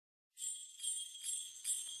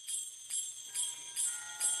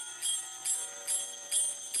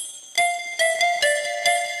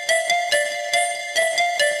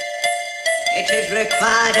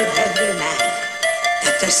required of every man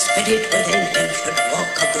that the spirit within him should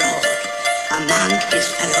walk abroad among his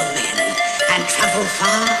fellow men and travel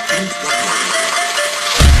far and wide.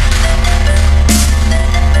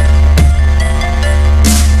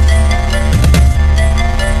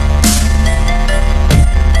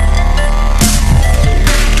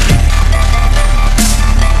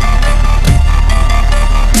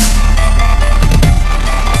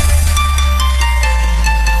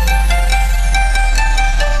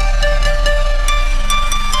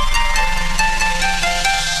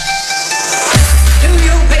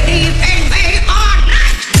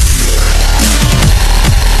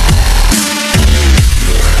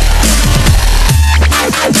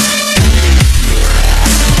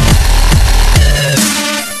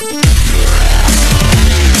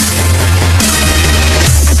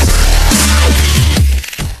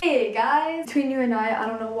 Between you and I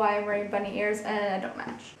don't know why I'm wearing bunny ears and I don't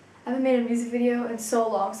match. I haven't made a music video in so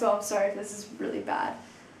long, so I'm sorry if this is really bad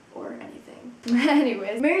or anything.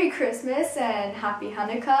 Anyways, Merry Christmas and Happy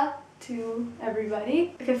Hanukkah to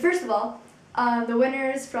everybody. Okay, first of all, the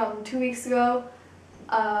winners from 2 weeks ago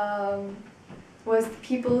was the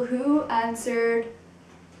people who answered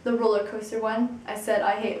the roller coaster one. I said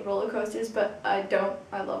I hate roller coasters, but I don't.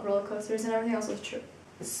 I love roller coasters and everything else was true.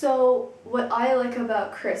 So what I like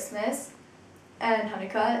about Christmas and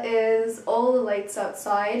Hanukkah is all the lights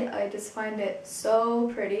outside. I just find it so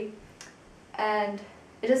pretty and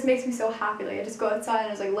it just makes me so happy. Like I just go outside and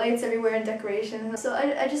there's like lights everywhere and decorations. So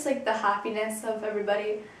I just like the happiness of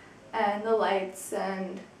everybody and the lights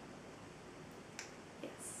and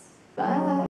yes. Bye.